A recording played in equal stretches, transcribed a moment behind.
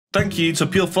Thank you to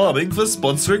Pure Farming for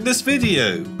sponsoring this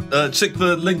video. Check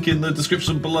the link in the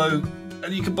description below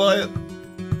and you can buy it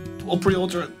or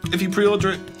pre-order it. If you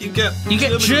pre-order it, you get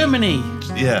Germany.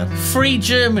 Yeah. Free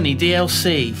Germany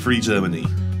DLC. Free Germany.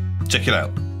 Check it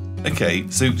out. Okay,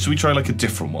 so should we try like a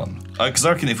different one? Because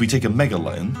I reckon if we take a mega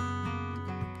loan,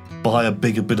 buy a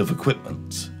bigger bit of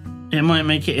equipment. It might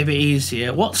make it a bit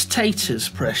easier. What's taters,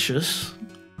 Precious?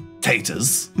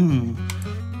 Taters?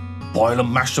 Boil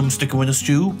them, mash them, stick them in a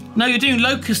stew? No, you're doing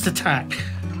locust attack.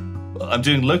 I'm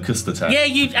doing locust attack? Yeah,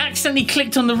 you accidentally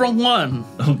clicked on the wrong one.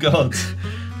 Oh, God.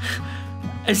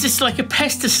 Is this like a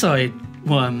pesticide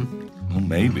one? Well,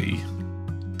 maybe.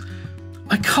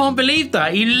 I can't believe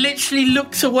that. You literally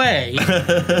looked away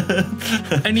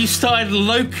and you started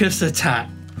locust attack.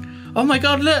 Oh my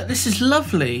God, look, this is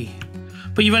lovely.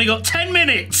 But you've only got 10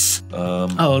 minutes.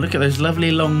 Oh, look at those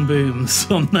lovely long booms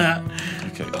on that.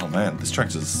 Okay, oh man, this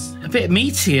tractor's a bit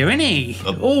meatier, isn't he?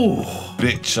 Oh,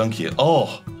 bit chunkier.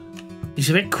 Oh, he's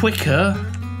a bit quicker.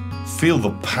 Feel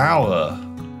the power.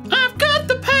 I've got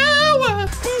the power.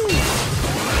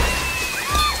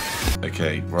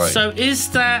 Okay, right. So is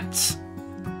that...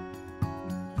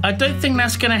 I don't think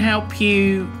that's going to help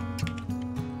you.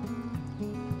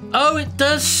 Oh, it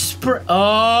does spray.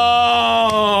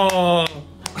 Oh,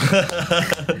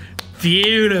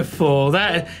 beautiful.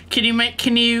 That can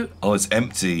you? Oh, it's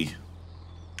empty.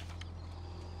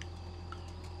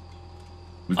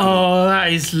 Oh,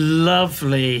 that is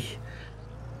lovely.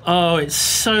 Oh, it's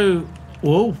so.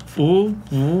 Whoa, whoa,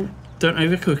 whoa! Don't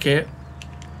overcook it.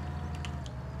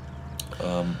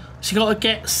 So you got to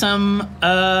get some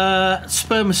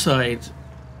spermicide.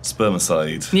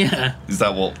 Spermicide. Yeah. Is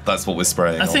that what? That's what we're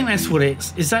spraying. I think that's what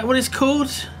it's. Is that what it's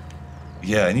called?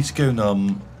 Yeah, I need to go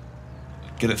and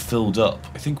get it filled up.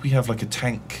 I think we have like a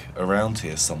tank around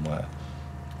here somewhere.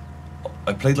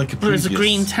 I played like a previous... There's a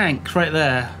green tank right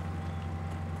there.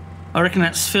 I reckon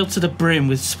that's filled to the brim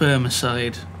with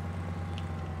spermicide.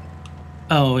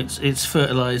 Oh, it's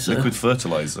fertilizer. Liquid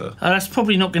fertilizer. That's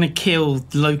probably not going to kill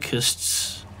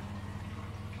locusts.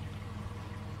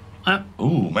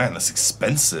 Oh man, that's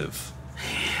expensive.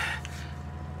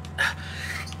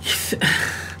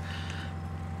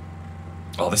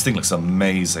 Oh, this thing looks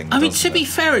amazing. I mean, to be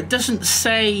fair, it doesn't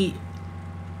say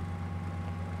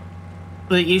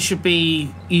that you should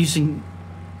be using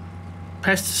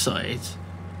pesticides.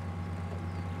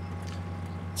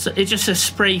 So it just says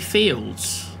spray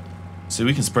fields. So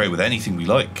we can spray it with anything we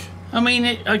like. I mean,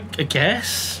 I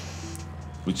guess.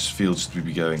 Which field should we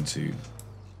be going to?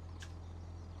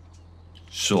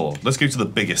 Sure, let's go to the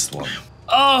biggest one.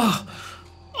 Oh,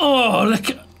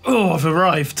 look! I've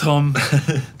arrived, Tom.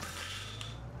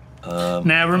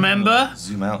 Now remember.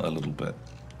 Zoom out a little bit.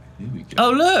 Here we go.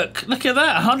 Oh look at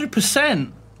that!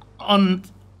 100% on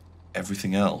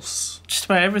everything else. Just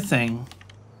about everything.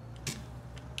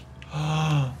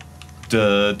 Da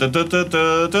da da da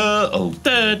da da. Oh.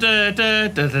 Da da da da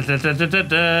da da da da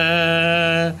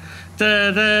da.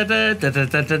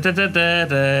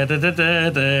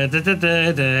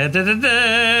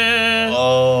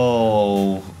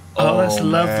 Oh, that's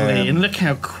lovely. Man. And look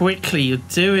how quickly you're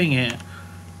doing it.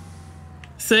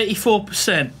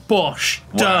 34%. Bosh.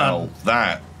 Wow,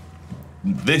 Done.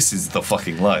 This is the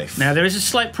fucking life. Now, there is a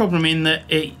slight problem in that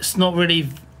it's not really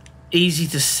easy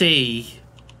to see.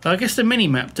 I guess the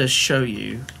mini-map does show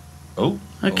you. Oh.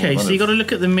 Okay, so you got to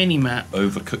look at the mini-map.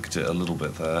 Overcooked it a little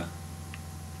bit there.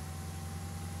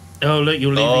 Oh, look,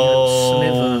 you're leaving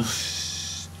a sliver.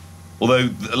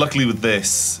 Although, luckily with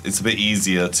this, it's a bit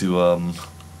easier to,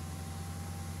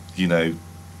 you know,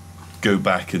 go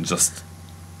back and just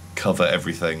cover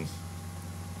everything.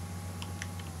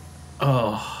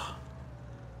 Oh.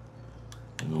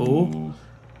 Ooh.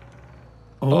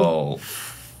 Oh.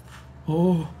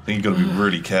 I think you've got to be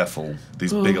really careful.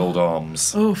 These big old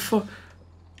arms. Oh, fuck.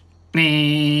 There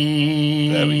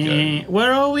we go.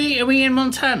 Where are we? Are we in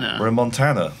Montana? We're in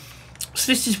Montana. So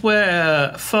this is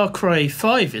where Far Cry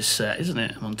 5 is set, isn't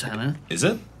it, Montana? Is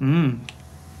it?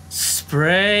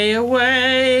 Spray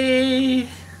away.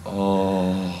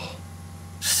 Oh.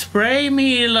 Spray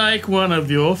me like one of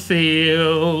your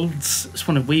fields. It's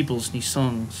one of Weeble's new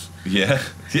songs. Yeah,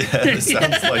 it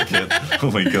sounds like it. Oh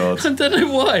my God. I don't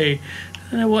know why.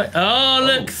 Oh,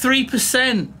 look,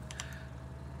 3%.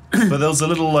 But there was a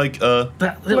little like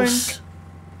That little.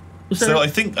 So I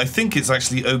think it's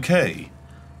actually okay.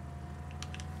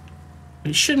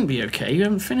 It shouldn't be okay. You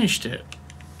haven't finished it.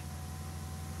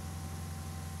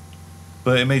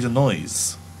 But it made a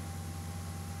noise.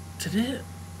 Did it?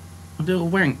 A little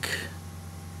wank.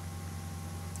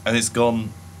 And it's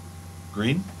gone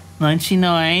green?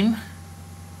 99.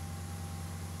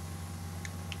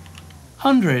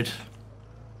 100.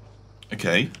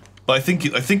 Okay, but I think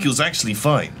it was actually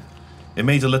fine. It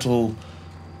made a little.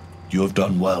 You have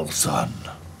done well, son.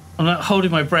 I'm like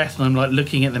holding my breath and I'm like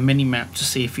looking at the mini map to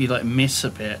see if you like miss a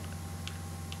bit.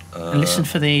 And listen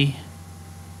for the.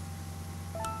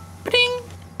 Ding!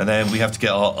 And then we have to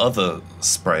get our other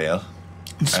sprayer.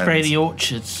 And spray the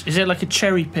orchards. Is it like a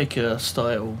cherry picker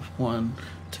style one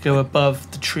to go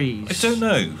above the trees? I don't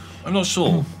know. I'm not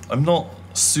sure. I'm not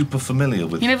super familiar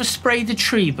with. You never sprayed a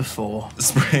tree before?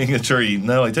 Spraying a tree?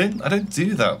 No, I don't. I don't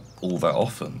do that all that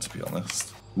often, to be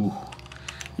honest. Ooh.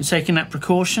 You're taking that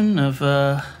precaution of.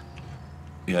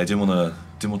 Yeah, I didn't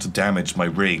want to damage my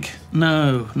rig.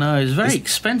 No, it's very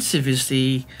expensive. Is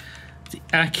the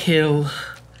Akhil.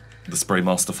 The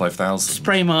Spraymaster 5000.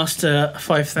 Spraymaster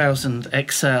 5000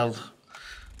 XL.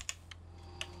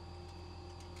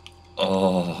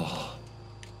 Oh.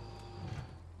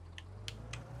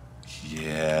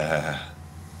 Yeah.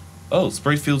 Oh,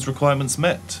 spray fields requirements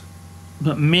met.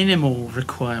 But minimal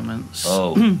requirements.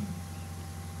 Oh.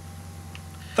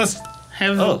 That's...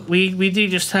 However, we do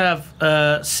just have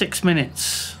 6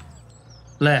 minutes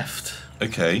left.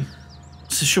 Okay.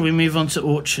 So shall we move on to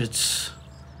orchards?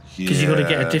 Because you've got to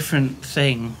get a different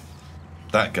thing.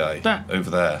 That guy over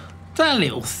there. That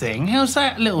little thing. How's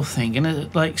that little thing gonna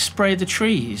like spray the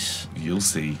trees? You'll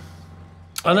see.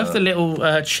 I love the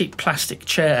little cheap plastic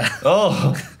chair.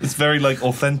 Oh, it's very like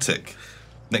authentic.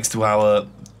 Next to our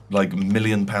like £1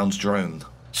 million drone.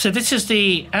 So this is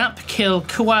the Akhil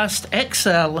Kuast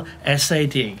XL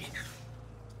SAD.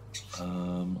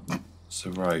 So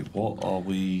right, what are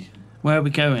we? Where are we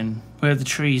going? Where are the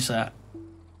trees at?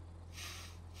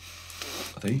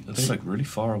 Are they like really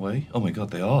far away? Oh my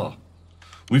god, they are.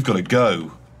 We've got to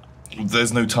go.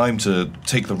 There's no time to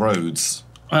take the roads.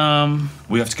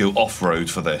 We have to go off-road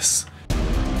for this.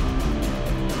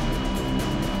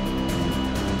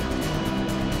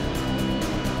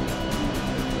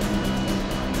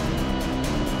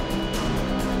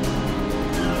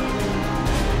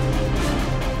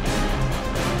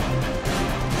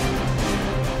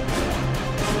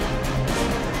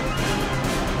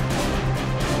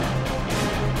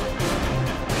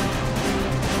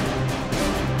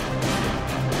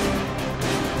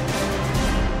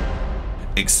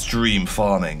 Extreme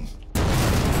farming.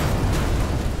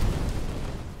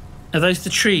 Are those the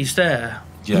trees there?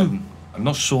 Yeah, I'm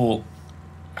not sure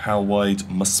how wide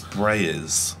my spray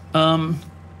is.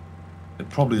 It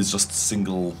probably is just a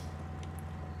single.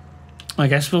 I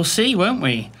guess we'll see, won't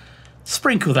we?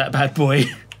 Sprinkle that bad boy.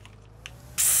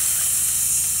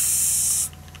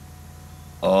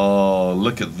 Oh,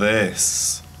 look at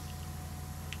this.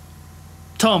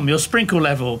 Tom, your sprinkle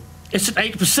level. It's at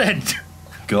 8%.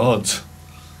 God.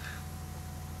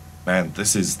 Man,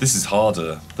 this is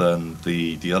harder than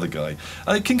the other guy.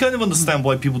 I can kind of understand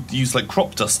why people use like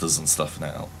crop dusters and stuff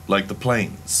now, like the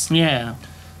planes. Yeah.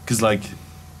 Because like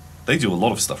they do a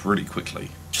lot of stuff really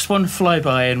quickly. Just one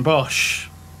flyby and bosh.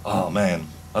 Oh man,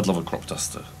 I'd love a crop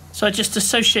duster. So I just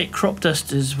associate crop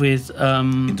dusters with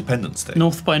Independence Day.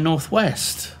 North by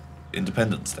Northwest.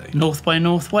 Independence Day. North by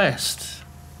Northwest.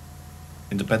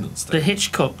 Independence Day. The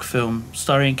Hitchcock film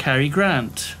starring Cary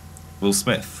Grant. Will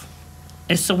Smith.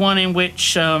 It's the one in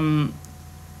which they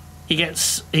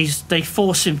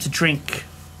force him to drink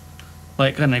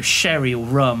like, I don't know, sherry or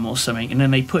rum or something, and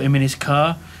then they put him in his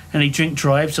car and he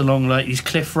drives along like these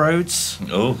cliff roads.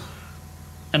 Oh.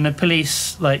 And the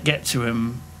police like get to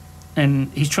him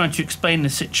and he's trying to explain the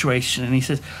situation and he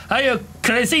says, "Are you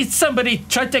crazy? Somebody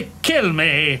tried to kill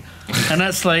me." And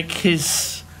that's like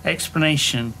his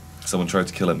explanation. Someone tried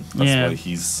to kill him. That's why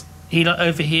he like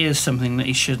overhears something that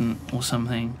he shouldn't or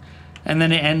something. And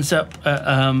then it ends up at,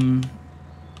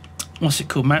 what's it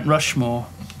called? Mount Rushmore.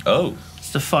 Oh. It's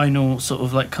the final sort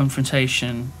of like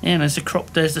confrontation. Yeah, and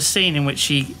there's a scene in which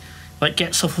he like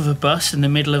gets off of a bus in the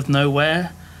middle of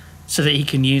nowhere so that he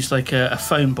can use like a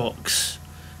phone box.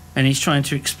 And he's trying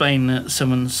to explain that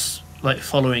someone's like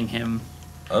following him.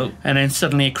 Oh. And then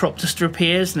suddenly a crop duster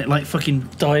appears and it like fucking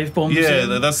dive bombs him.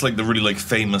 Yeah, that's like the really like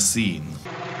famous scene.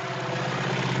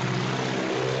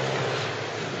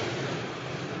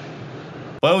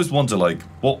 I always wonder, like,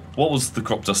 what was the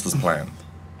crop duster's plan?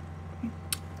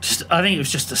 I think it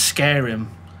was just to scare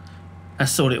him.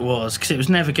 That's all it was, because it was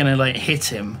never going to like hit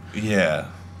him. Yeah.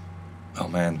 Oh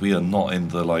man, we are not in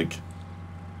the like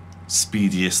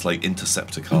speediest like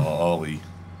interceptor car, are we?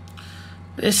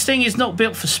 This thing is not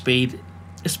built for speed.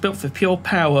 It's built for pure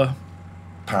power.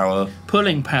 Power.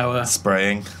 Pulling power.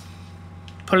 Spraying.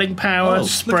 Pulling power,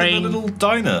 spraying. Look at the little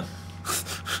diner.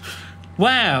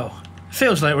 Wow.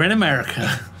 Feels like we're in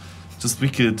America. We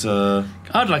could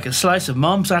I'd like a slice of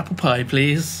Mom's apple pie,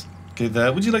 please. Okay,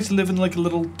 there. Would you like to live in like a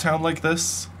little town like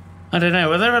this? I don't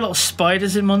know. Are there a lot of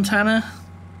spiders in Montana?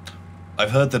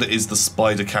 I've heard that it is the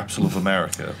spider capital of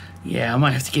America. Yeah, I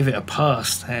might have to give it a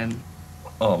pass then.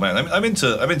 Oh man, I'm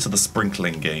into the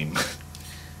sprinkling game.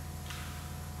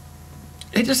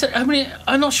 It just, I mean,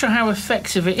 I'm not sure how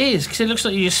effective it is because it looks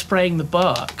like you're just spraying the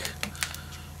bark.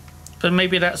 But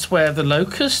maybe that's where the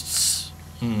locusts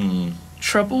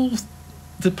trouble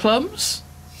the plums.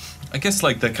 I guess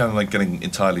like they're kind of like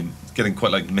getting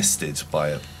quite like misted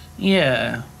by it.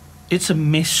 Yeah, it's a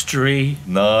mystery.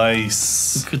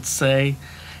 Nice. You could say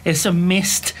it's a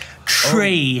mist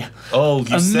tree. Oh,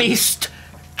 you said mist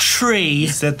tree. You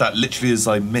said that literally as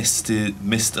I missed a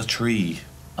tree.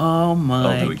 Oh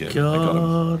my there we go.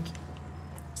 god!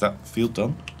 Is that field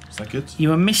done? Is that good? You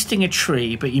were misting a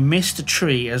tree, but you missed a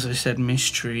tree, as I said,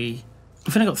 mystery.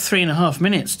 I've only got 3.5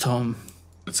 minutes, Tom.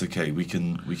 It's okay. We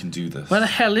can do this. Where the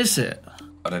hell is it?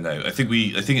 I don't know. I think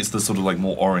it's the sort of like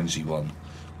more orangey one.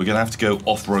 We're gonna have to go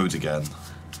off road again.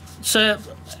 So,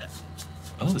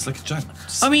 oh, it's like a giant.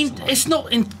 I mean, it's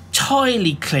not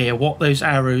entirely clear what those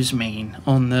arrows mean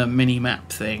on the mini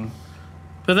map thing.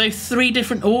 Are they 3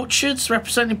 different orchards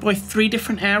represented by 3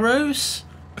 different arrows?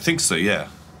 I think so. Yeah.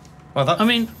 Wow, that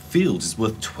field is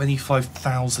worth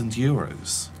 25,000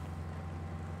 euros.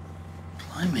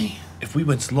 Blimey. If we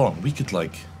went along, we could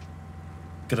like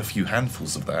get a few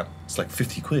handfuls of that. It's like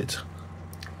 50 quid.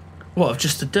 What, of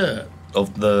just the dirt?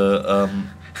 Of the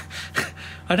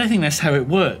I don't think that's how it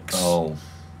works. Oh.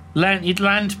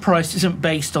 Land price isn't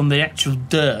based on the actual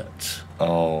dirt.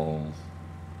 Oh.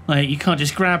 Like, you can't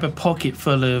just grab a pocket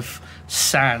full of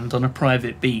sand on a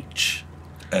private beach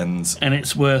and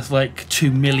it's worth like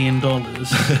 $2 million.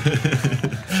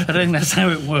 I don't think that's how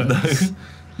it works.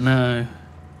 No.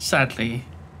 Sadly.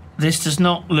 This does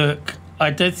not look...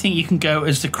 I don't think you can go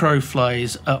as the crow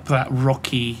flies up that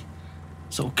rocky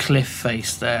sort of cliff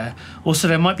face there. Also,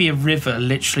 there might be a river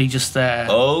literally just there.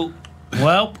 Oh.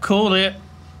 Well, call it.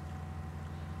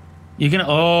 You're gonna...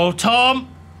 Oh, Tom!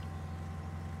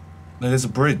 No, there's a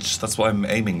bridge. That's what I'm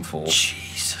aiming for.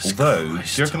 Jesus Although,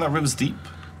 Christ, do you reckon that river's deep?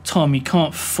 Tom, you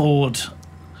can't ford.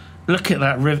 Look at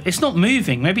that river. It's not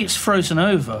moving. Maybe it's frozen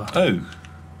over. Oh.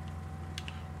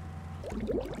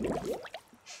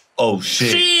 Oh, shit.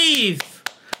 Steve!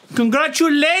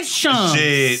 Congratulations!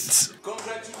 Shit.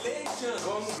 Congratulations!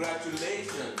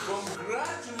 Congratulations!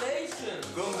 Congratulations!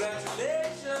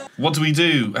 Congratulations! What do we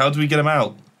do? How do we get him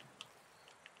out?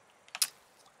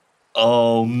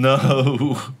 Oh,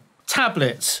 no.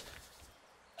 Tablets.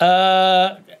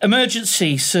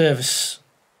 Emergency service.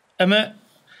 No.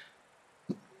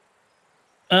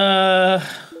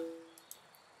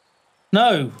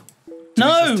 No.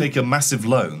 Just take a massive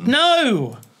loan.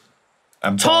 No.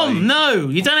 And Tom, no.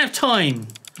 You don't have time.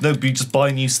 No, but you just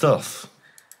buy new stuff.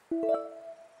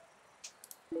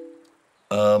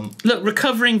 Look,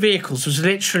 recovering vehicles was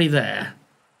literally there.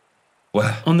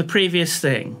 Where? On the previous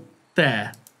thing.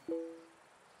 There.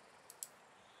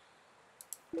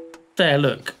 There,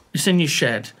 look. It's in your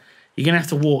shed. You're going to have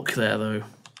to walk there, though.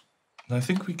 No, I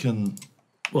think we can...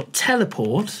 What,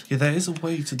 teleport? Yeah, there is a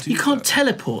way to do You can't that.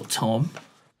 teleport, Tom.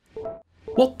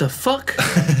 What the fuck?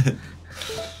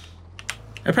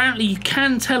 Apparently you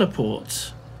can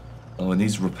teleport. Oh, it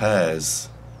needs repairs.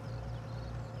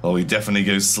 Oh, he definitely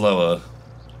goes slower.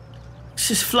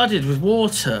 This is flooded with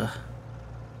water.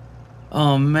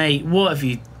 Oh, mate, what have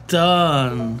you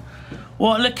done?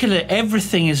 What? Look at it.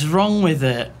 Everything is wrong with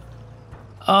it.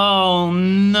 Oh,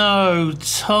 no,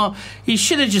 Tom. You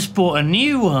should have just bought a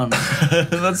new one.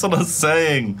 That's what I was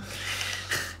saying.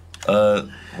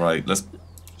 Right, let's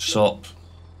shop.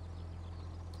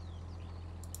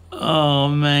 Oh,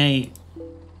 mate.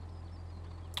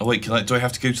 Oh, wait, do I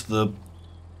have to go to the...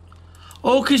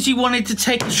 Oh, because you wanted to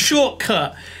take a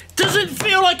shortcut. Does it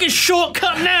feel like a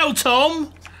shortcut now,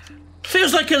 Tom?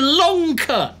 Feels like a long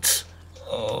cut.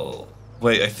 Oh,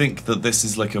 wait, I think that this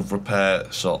is like a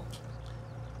repair shop.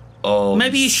 Oh,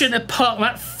 Maybe you shouldn't have parked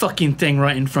that fucking thing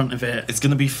right in front of it. It's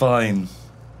gonna be fine.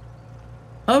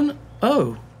 Oh,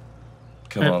 oh.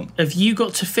 Come on. Have you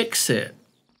got to fix it?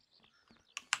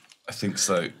 I think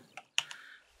so.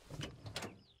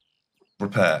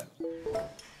 Repair.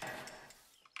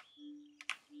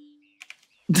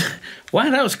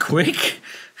 Wow, that was quick.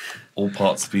 All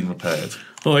parts have been repaired.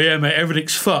 Oh yeah, mate,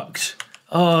 everything's fucked.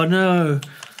 Oh no.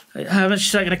 How much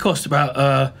is that going to cost?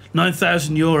 About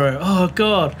 9,000 euro. Oh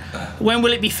god. When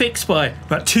will it be fixed by?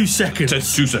 About 2 seconds.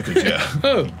 Just 2 seconds, yeah.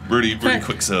 Oh. Really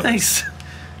quick service. Thanks.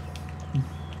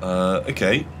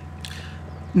 Okay.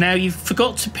 Now you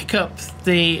forgot to pick up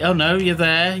the... Oh no, you're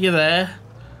there. You're there.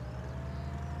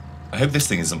 I hope this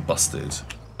thing isn't busted.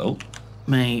 Oh.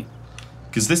 Mate.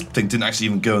 Because this thing didn't actually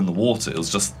even go in the water. It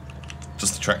was just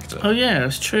a tractor. Oh yeah,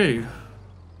 that's true.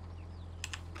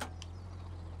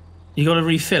 You got to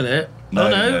refill it. No, oh,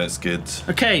 no, it's good.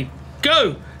 Okay,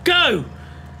 go, go.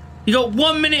 You got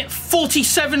 1 minute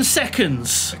 47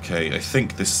 seconds. Okay, I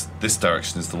think this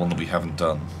direction is the one that we haven't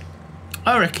done.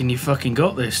 I reckon you fucking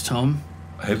got this, Tom.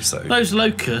 I hope so. Those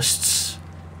locusts,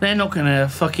 they're not gonna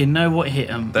fucking know what hit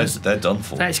them. They're done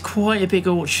for. That is quite a big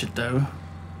orchard, though.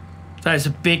 That is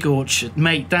a big orchard,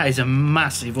 mate. That is a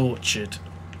massive orchard.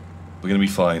 We're gonna be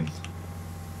fine.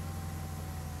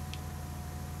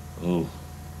 Oh.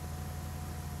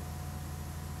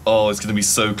 Oh, it's gonna be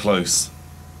so close.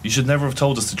 You should never have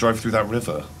told us to drive through that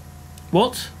river.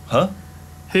 What? Huh?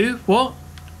 Who? What?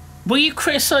 Were you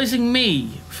criticising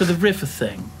me for the river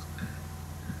thing?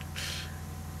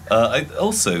 I've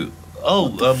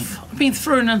been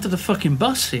thrown under the fucking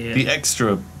bus here. The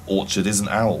extra orchard isn't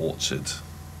our orchard.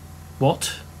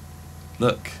 What?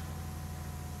 Look.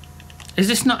 Is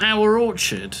this not our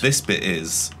orchard? This bit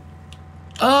is.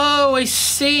 Oh, I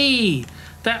see.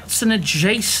 That's an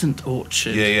adjacent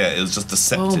orchard. Yeah, it was just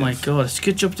deceptive. Oh my god, it's a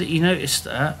good job that you noticed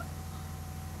that.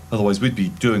 Otherwise we'd be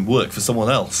doing work for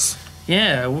someone else.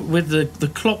 Yeah, with the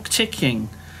clock ticking.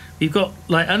 We've got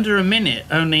like under a minute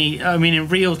only. I mean, in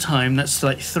real time, that's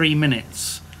like 3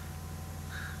 minutes.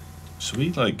 Should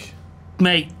we, like...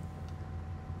 Mate.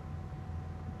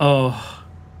 Oh.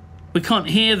 We can't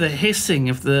hear the hissing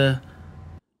of the...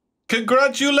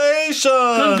 Congratulations!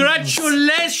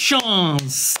 Congratulations!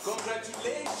 Congratulations!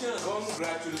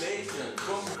 Congratulations!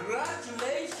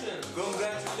 Congratulations!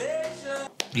 Congratulations!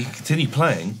 You can continue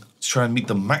playing to try and meet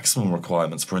the maximum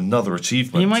requirements for another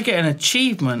achievement. You might get an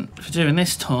achievement for doing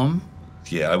this, Tom.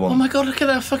 Yeah, I want... Oh my god, look at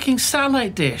that fucking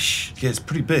satellite dish. Yeah, it's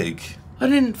pretty big. I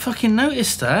didn't fucking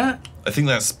notice that. I think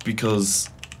that's because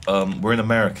we're in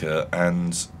America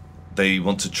and they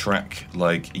want to track,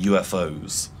 like,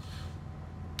 UFOs.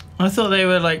 I thought they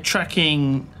were like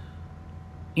tracking,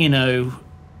 you know,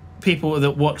 people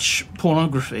that watch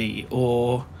pornography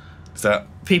or Is that...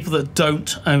 people that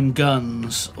don't own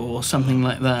guns or something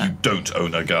like that. You don't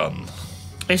own a gun.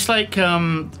 It's like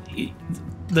the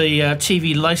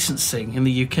TV licensing in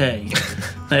the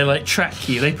UK. They like track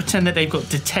you. They pretend that they've got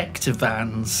detector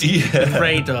vans with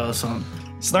radars on.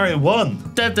 Scenario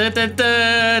 1. Da, da, da,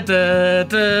 da, da, da,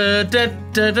 da,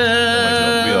 da, da. Oh my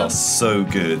god, we are so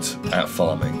good at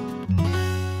farming.